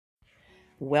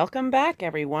Welcome back,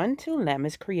 everyone, to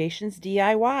Lemma's Creations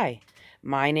DIY.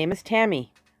 My name is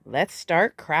Tammy. Let's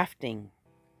start crafting.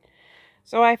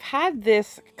 So I've had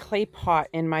this clay pot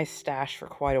in my stash for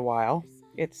quite a while.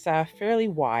 It's fairly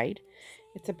wide.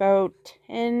 It's about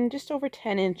just over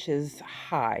 10 inches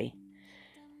high.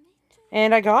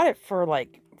 And I got it for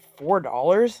like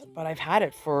 $4, but I've had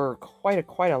it for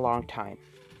quite a long time.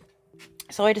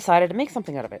 So I decided to make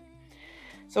something out of it.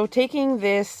 So taking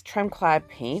this trim-clad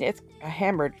paint, it's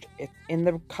hammered in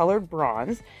the colored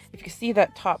bronze. If you see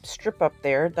that top strip up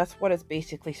there, that's what it's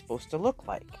basically supposed to look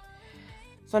like.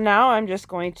 So now I'm just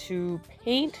going to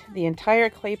paint the entire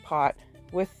clay pot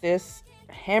with this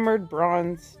hammered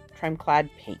bronze trim-clad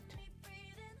paint,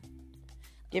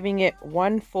 giving it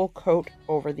one full coat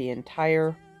over the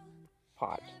entire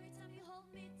pot.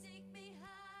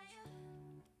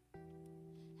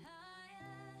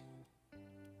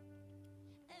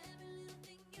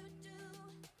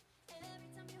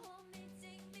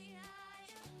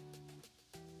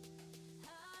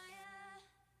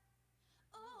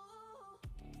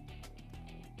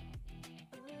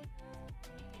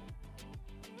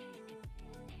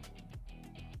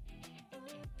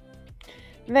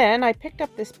 Then I picked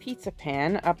up this pizza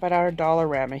pan up at our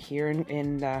Dollarama here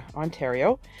in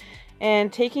Ontario,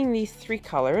 and taking these three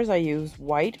colors, I use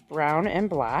white, brown, and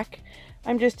black.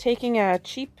 I'm just taking a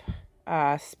cheap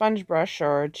sponge brush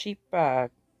or a cheap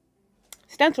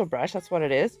stencil brush, that's what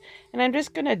it is, and I'm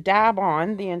just going to dab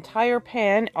on the entire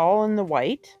pan all in the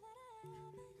white,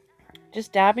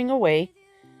 just dabbing away.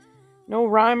 No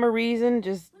rhyme or reason,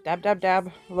 just dab, dab, dab,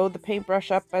 load the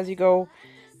paintbrush up as you go.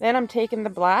 Then I'm taking the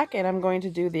black and I'm going to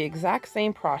do the exact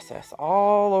same process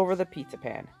all over the pizza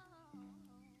pan.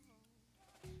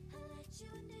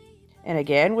 And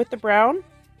again with the brown,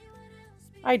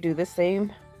 I do the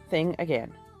same thing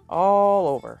again, all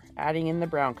over, adding in the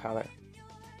brown color.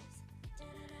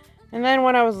 And then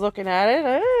when I was looking at it,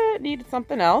 it needed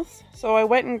something else. So I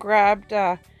went and grabbed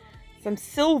some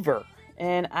silver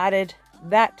and added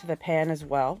that to the pan as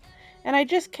well. And I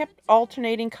just kept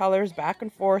alternating colors back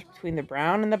and forth between the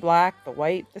brown and the black, the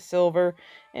white, the silver,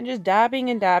 and just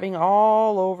dabbing and dabbing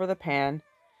all over the pan,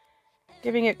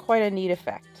 giving it quite a neat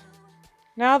effect.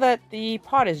 Now that the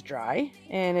pot is dry,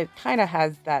 and it kind of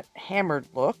has that hammered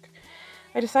look,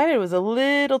 I decided it was a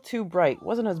little too bright. It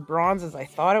wasn't as bronze as I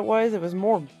thought it was. It was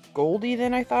more goldy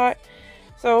than I thought.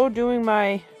 So doing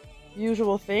my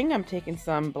usual thing, I'm taking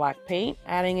some black paint,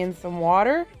 adding in some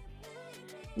water,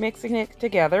 mixing it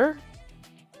together,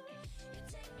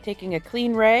 taking a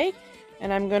clean rag,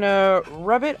 and I'm gonna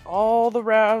rub it all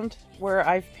around where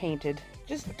I've painted,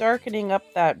 just darkening up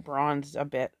that bronze a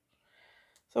bit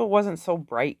so it wasn't so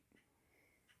bright.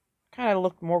 Kind of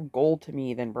looked more gold to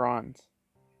me than bronze.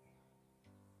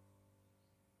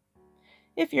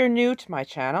 If you're new to my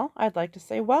channel, I'd like to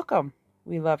say welcome.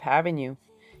 We love having you.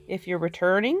 If you're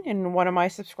returning and one of my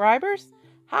subscribers,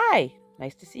 hi,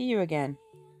 nice to see you again.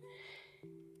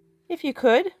 If you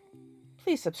could,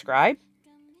 please subscribe.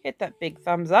 Hit that big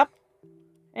thumbs up,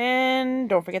 and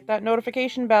don't forget that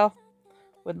notification bell.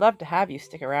 Would love to have you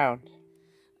stick around.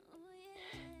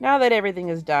 Now that everything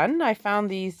is done, I found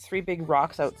these three big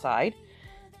rocks outside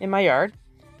in my yard.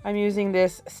 I'm using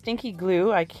this stinky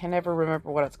glue, I can never remember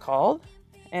what it's called,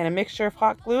 and a mixture of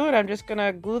hot glue, and I'm just going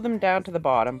to glue them down to the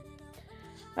bottom.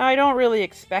 Now I don't really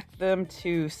expect them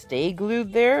to stay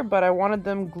glued there, but I wanted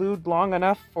them glued long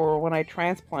enough for when I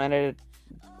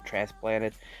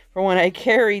for when I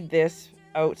carried this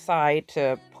outside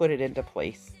to put it into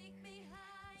place.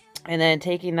 And then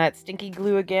taking that stinky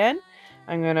glue again,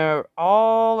 I'm gonna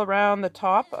all around the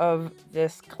top of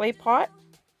this clay pot,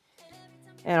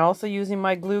 and also using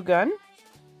my glue gun.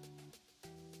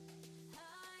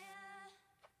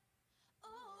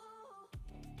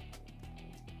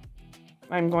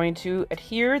 I'm going to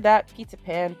adhere that pizza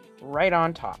pan right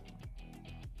on top.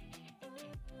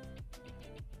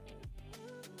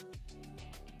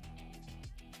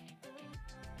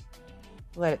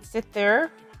 Let it sit there.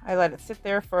 I let it sit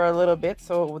there for a little bit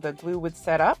so the glue would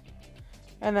set up.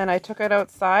 And then I took it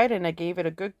outside and I gave it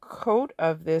a good coat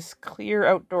of this clear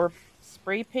outdoor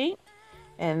spray paint.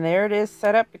 And there it is,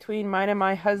 set up between mine and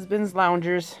my husband's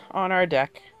loungers on our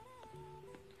deck.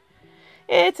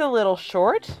 It's a little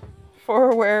short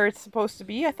for where it's supposed to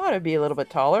be. I thought it'd be a little bit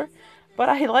taller, but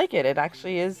I like it. It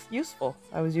actually is useful.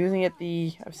 I was using it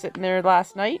I was sitting there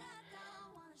last night,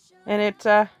 and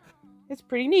it's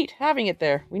pretty neat having it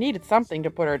there. We needed something to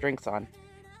put our drinks on.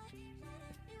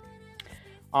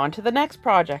 On to the next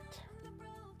project.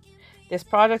 This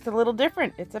project's a little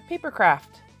different. It's a paper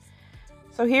craft.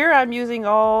 So here I'm using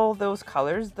all those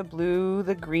colors, the blue,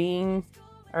 the green,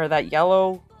 or that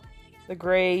yellow, the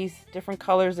grays, different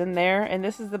colors in there. And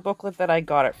this is the booklet that I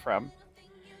got it from.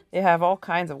 They have all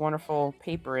kinds of wonderful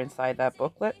paper inside that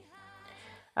booklet.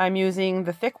 I'm using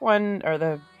the thick one, or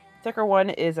the thicker one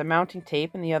is a mounting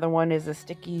tape, and the other one is a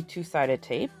sticky two-sided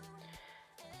tape.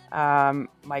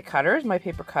 My cutters, my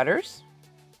paper cutters.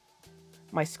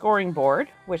 My scoring board,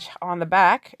 which on the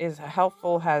back is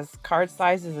helpful, has card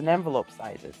sizes and envelope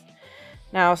sizes.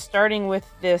 Now, starting with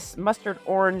this mustard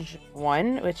orange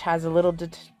one, which has a little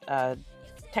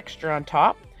texture on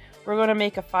top, we're going to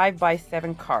make a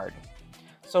 5x7 card.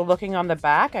 So looking on the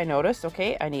back, I noticed,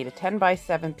 okay, I need a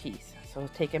 10x7 piece. So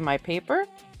taking my paper,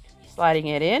 sliding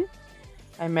it in,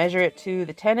 I measure it to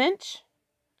the 10-inch,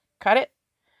 cut it,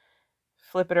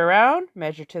 flip it around,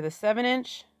 measure to the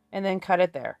 7-inch, and then cut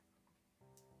it there.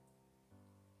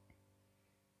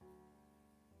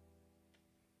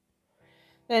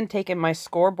 Then taking my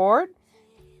scoreboard,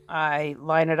 I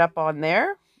line it up on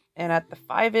there, and at the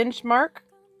 5-inch mark,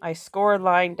 I score a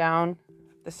line down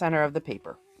the center of the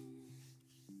paper.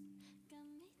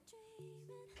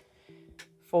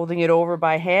 Folding it over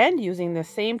by hand using the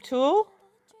same tool,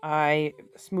 I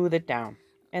smooth it down,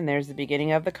 and there's the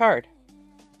beginning of the card.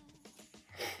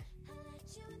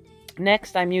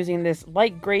 Next, I'm using this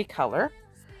light gray color,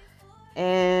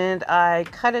 and I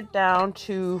cut it down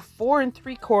to 4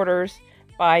 3/4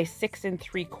 by 6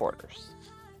 3/4.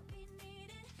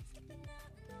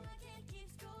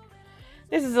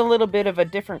 This is a little bit of a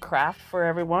different craft for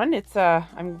everyone.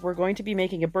 We're going to be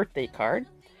making a birthday card.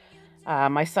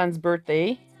 My son's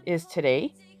birthday is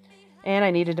today, and I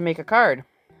needed to make a card.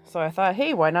 So I thought,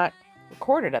 hey, why not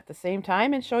record it at the same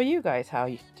time and show you guys how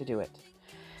to do it.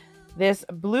 This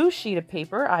blue sheet of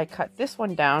paper, I cut this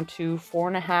one down to 4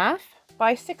 1/2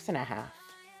 by 6 1/2.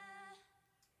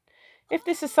 If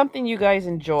this is something you guys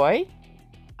enjoy,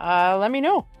 let me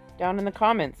know down in the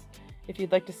comments. If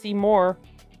you'd like to see more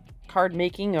card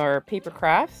making or paper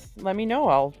crafts, let me know.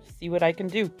 I'll see what I can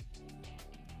do.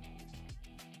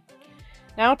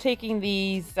 Now taking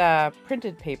these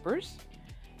printed papers,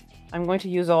 I'm going to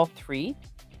use all 3.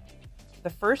 The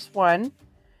first one,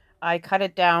 I cut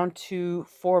it down to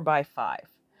 4x5.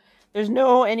 There's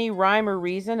any rhyme or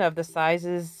reason of the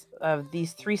sizes of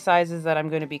these 3 sizes that I'm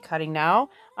going to be cutting now.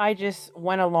 I just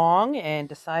went along and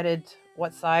decided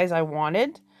what size I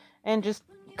wanted and just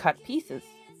cut pieces.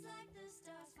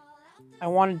 I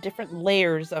wanted different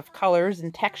layers of colors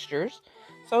and textures,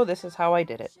 so this is how I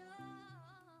did it.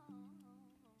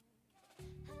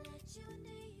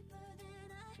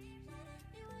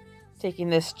 Taking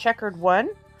this checkered one,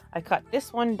 I cut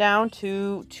this one down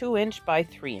to 2-inch by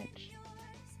 3-inch.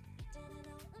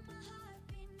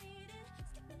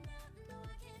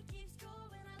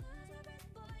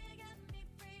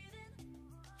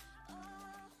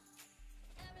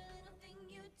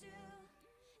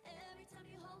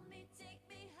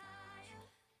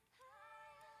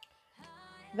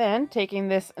 Then taking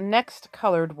this next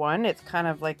colored one, it's kind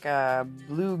of like a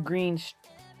greenish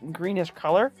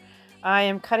color. I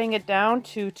am cutting it down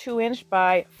to 2-inch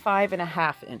by 5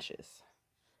 1/2 inches.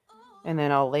 And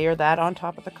then I'll layer that on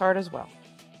top of the card as well.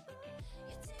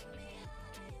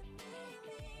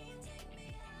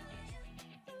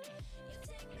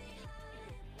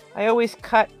 I always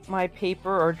cut my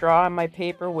paper or draw on my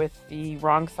paper with the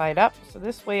wrong side up, so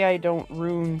this way I don't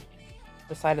ruin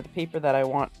the side of the paper that I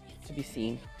want to be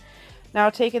seen.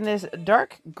 Now taking this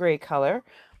dark gray color,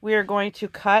 we are going to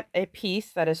cut a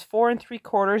piece that is 4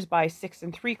 3/4 by 6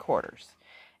 3/4.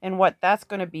 And what that's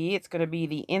going to be, it's going to be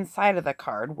the inside of the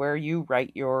card where you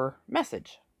write your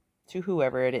message to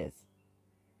whoever it is.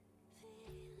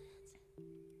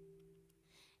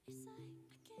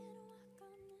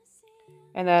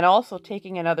 And then also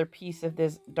taking another piece of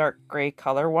this dark gray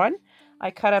color one,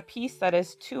 I cut a piece that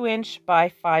is 2-inch by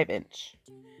 5-inch.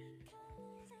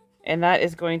 And that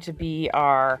is going to be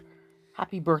our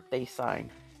happy birthday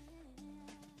sign.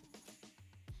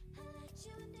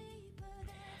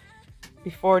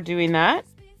 Before doing that,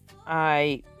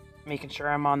 making sure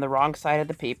I'm on the wrong side of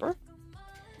the paper,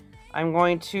 I'm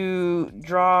going to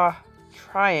draw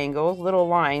triangles, little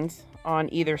lines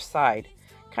on either side.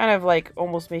 Kind of like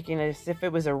almost making it as if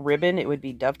it was a ribbon, it would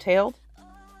be dovetailed.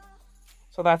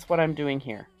 So that's what I'm doing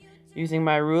here. Using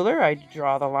my ruler, I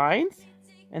draw the lines,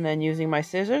 and then using my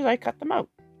scissors, I cut them out.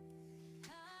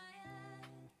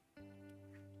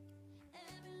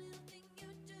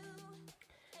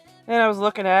 Then I was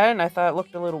looking at it and I thought it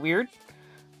looked a little weird.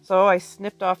 So I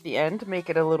snipped off the end to make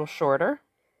it a little shorter.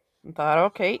 And thought,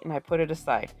 okay, and I put it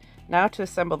aside. Now to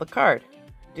assemble the card.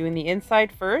 Doing the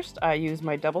inside first, I use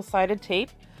my double-sided tape,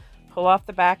 pull off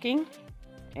the backing,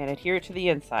 and adhere it to the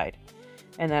inside.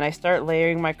 And then I start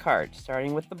layering my card,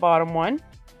 starting with the bottom one,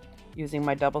 using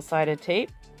my double-sided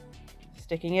tape,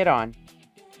 sticking it on.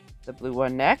 The blue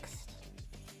one next.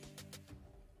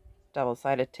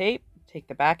 Double-sided tape, take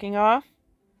the backing off,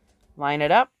 line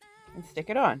it up, and stick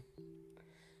it on.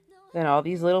 Then all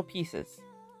these little pieces.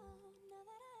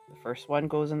 The first one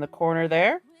goes in the corner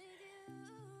there.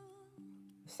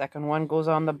 The second one goes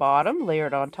on the bottom,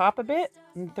 layered on top a bit,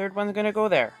 and the third one's going to go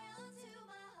there.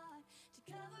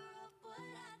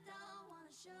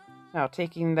 Now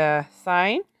taking the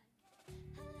sign,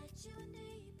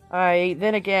 I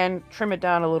then again trim it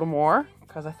down a little more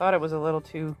because I thought it was a little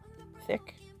too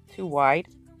thick, too wide.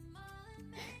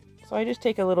 So I just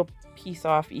take a little piece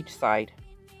off each side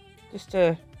just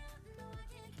to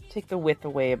take the width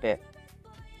away a bit.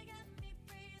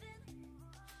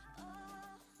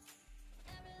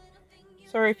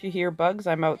 Sorry if you hear bugs,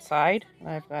 I'm outside and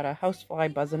I've got a housefly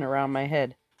buzzing around my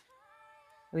head.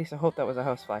 At least I hope that was a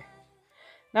housefly.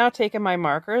 Now taking my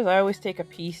markers, I always take a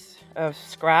piece of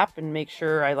scrap and make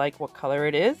sure I like what color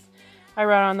it is. I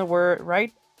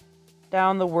write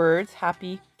down the words,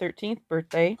 Happy 13th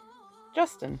birthday,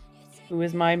 Justin, who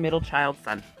is my middle child's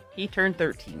son. He turned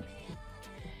 13.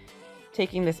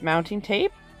 Taking this mounting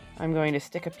tape, I'm going to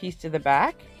stick a piece to the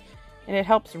back, and it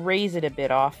helps raise it a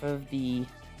bit off of the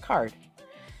card.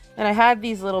 And I have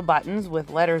these little buttons with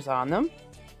letters on them.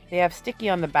 They have sticky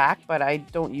on the back, but I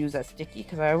don't use that sticky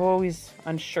because I'm always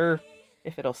unsure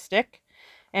if it'll stick.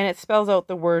 And it spells out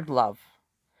the word love.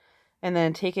 And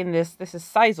then taking this is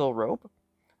sisal rope.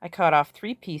 I cut off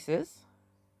 3 pieces.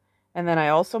 And then I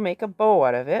also make a bow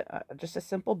out of it, just a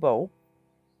simple bow.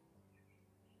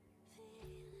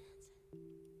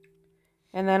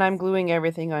 And then I'm gluing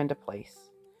everything into place.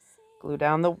 Glue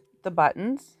down the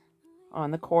buttons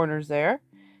on the corners there.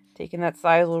 Taking that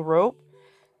sisal rope.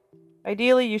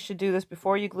 Ideally, you should do this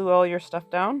before you glue all your stuff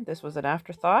down. This was an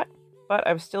afterthought, but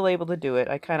I was still able to do it.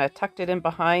 I kind of tucked it in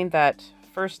behind that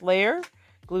first layer,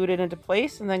 glued it into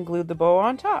place, and then glued the bow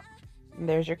on top. And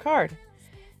there's your card.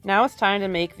 Now it's time to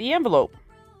make the envelope.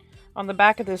 On the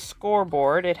back of this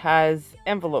scoreboard, it has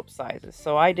envelope sizes.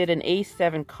 So I did an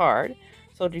A7 card.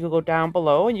 So you go down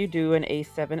below and you do an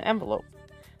A7 envelope.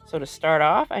 So to start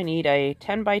off, I need a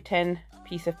 10 by 10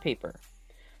 piece of paper.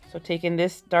 So taking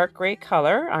this dark gray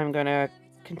color, I'm going to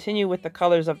continue with the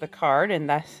colors of the card, and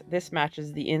this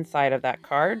matches the inside of that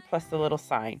card plus the little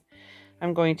sign.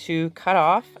 I'm going to cut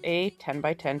off a 10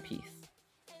 by 10 piece.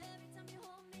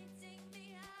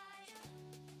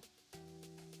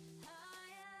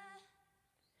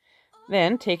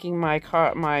 Then taking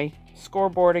my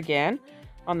scoreboard again,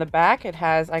 on the back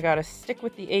I got to stick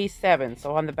with the A7.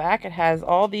 So on the back it has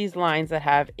all these lines that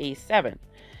have A7.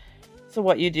 So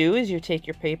what you do is you take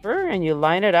your paper and you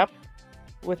line it up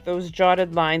with those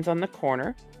jotted lines on the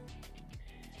corner.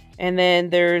 And then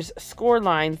there's score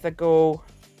lines that go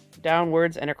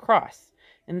downwards and across.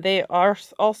 And they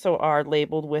also are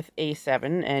labeled with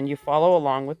A7, and you follow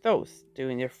along with those.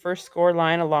 Doing your first score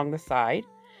line along the side.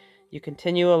 You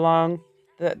continue along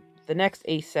the next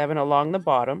A7 along the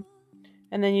bottom.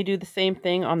 And then you do the same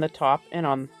thing on the top and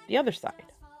on the other side.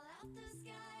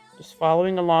 Just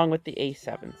following along with the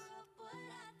A7s.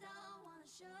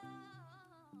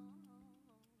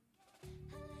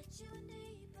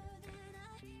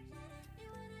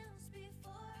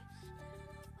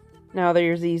 Now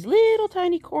there's these little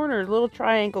tiny corners, little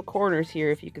triangle corners here.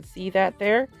 If you can see that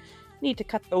there, need to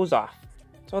cut those off.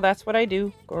 So that's what I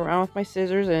do. Go around with my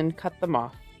scissors and cut them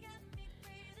off.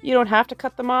 You don't have to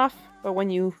cut them off, but when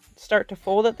you start to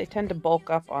fold it, they tend to bulk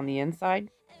up on the inside.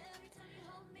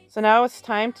 So now it's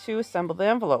time to assemble the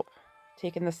envelope.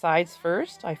 Taking the sides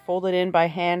first, I fold it in by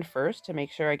hand first to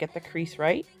make sure I get the crease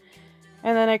right.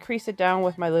 And then I crease it down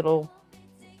with my little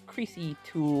creasy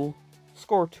tool,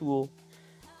 score tool.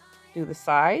 Do the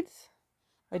sides,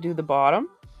 I do the bottom,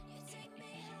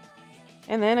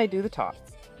 and then I do the top.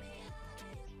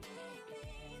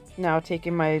 Now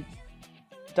taking my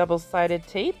double-sided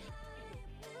tape,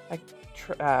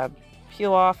 I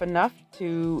peel off enough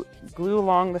to glue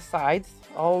along the sides,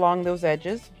 all along those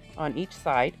edges on each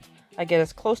side. I get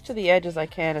as close to the edge as I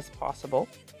can as possible.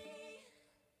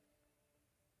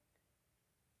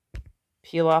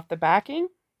 Peel off the backing,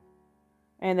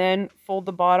 and then fold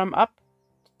the bottom up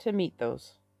to meet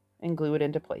those and glue it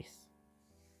into place.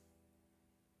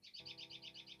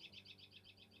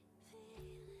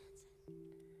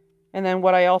 And then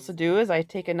what I also do is I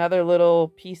take another little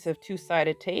piece of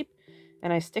two-sided tape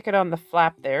and I stick it on the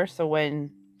flap there, so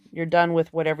when you're done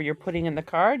with whatever you're putting in the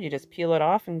card, you just peel it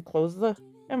off and close the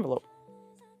envelope.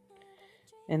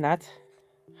 And that's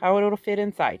how it'll fit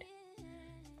inside.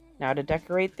 Now to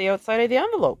decorate the outside of the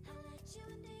envelope.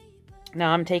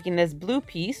 Now I'm taking this blue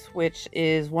piece, which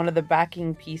is one of the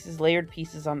backing pieces, layered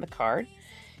pieces on the card,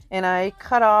 and I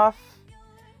cut off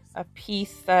a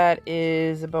piece that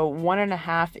is about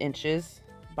 1.5 inches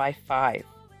by 5.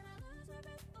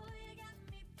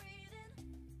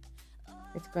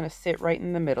 It's going to sit right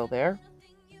in the middle there.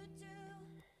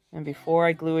 And before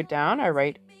I glue it down, I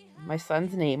write my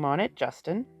son's name on it,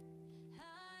 Justin.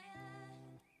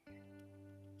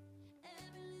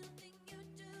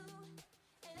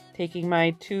 Taking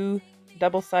my 2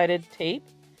 double-sided tape,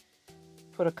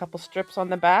 put a couple strips on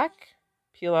the back,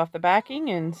 peel off the backing,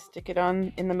 and stick it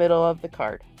on in the middle of the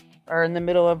card, or in the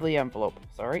middle of the envelope,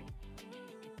 sorry.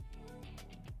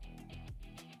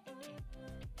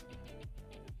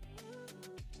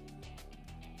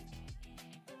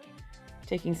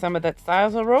 Taking some of that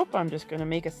sisal rope, I'm just going to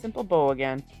make a simple bow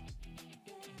again.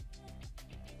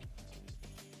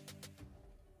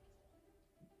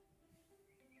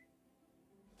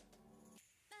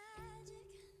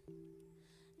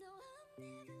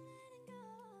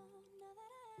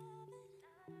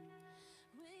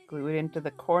 Glue it into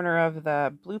the corner of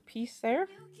the blue piece there.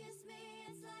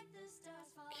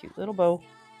 Cute little bow.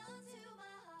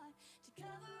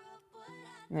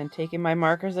 And then taking my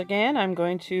markers again, I'm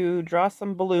going to draw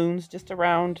some balloons just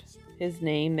around his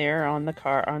name there on the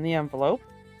card, on the envelope.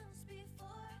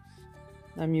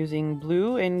 I'm using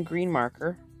blue and green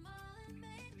marker.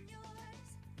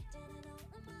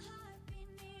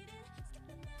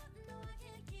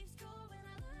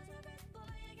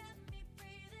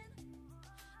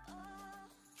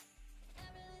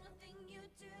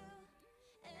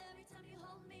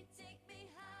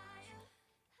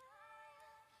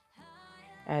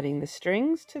 Adding the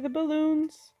strings to the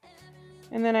balloons,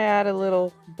 and then I add a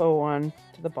little bow on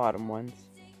to the bottom ones.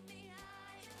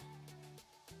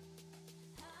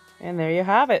 And there you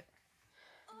have it.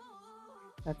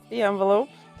 That's the envelope.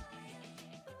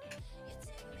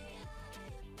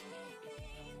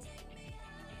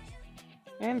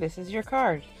 And this is your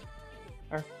card.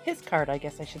 Or his card, I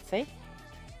guess I should say.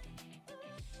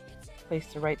 Place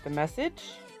to write the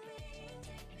message.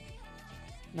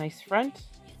 Nice front.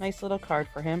 Nice little card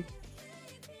for him.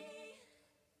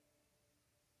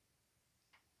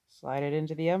 Slide it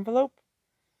into the envelope.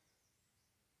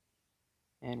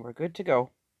 And we're good to go.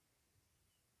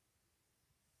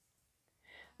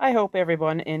 I hope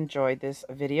everyone enjoyed this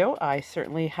video. I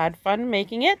certainly had fun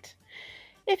making it.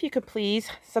 If you could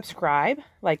please subscribe,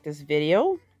 like this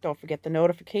video. Don't forget the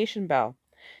notification bell.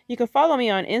 You can follow me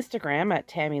on Instagram at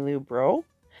Tammy-Lou Breault.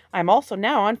 I'm also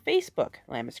now on Facebook,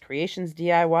 Lammis Creations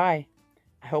DIY.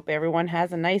 I hope everyone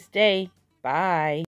has a nice day. Bye.